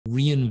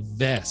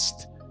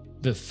reinvest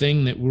the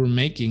thing that we're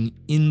making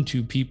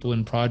into people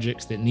and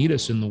projects that need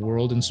us in the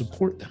world and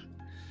support them.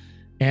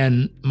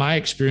 And my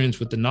experience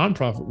with the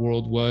nonprofit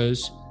world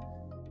was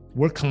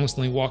we're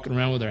constantly walking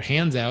around with our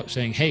hands out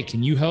saying, hey,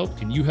 can you help?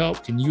 Can you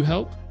help? Can you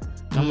help?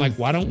 And I'm like,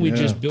 why don't we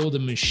just build a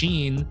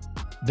machine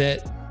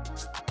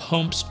that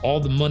pumps all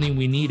the money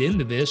we need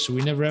into this so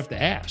we never have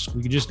to ask?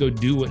 We can just go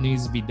do what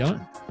needs to be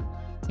done.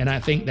 And I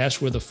think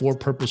that's where the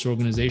for-purpose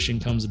organization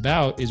comes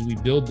about, is we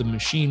build the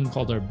machine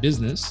called our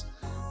business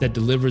that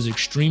delivers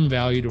extreme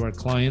value to our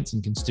clients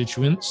and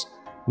constituents.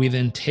 We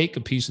then take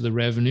a piece of the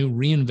revenue,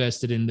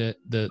 reinvest it into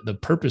the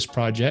purpose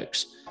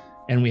projects,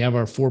 and we have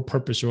our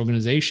for-purpose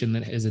organization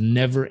that has a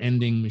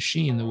never-ending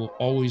machine that will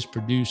always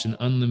produce an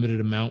unlimited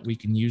amount we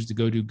can use to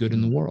go do good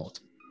in the world.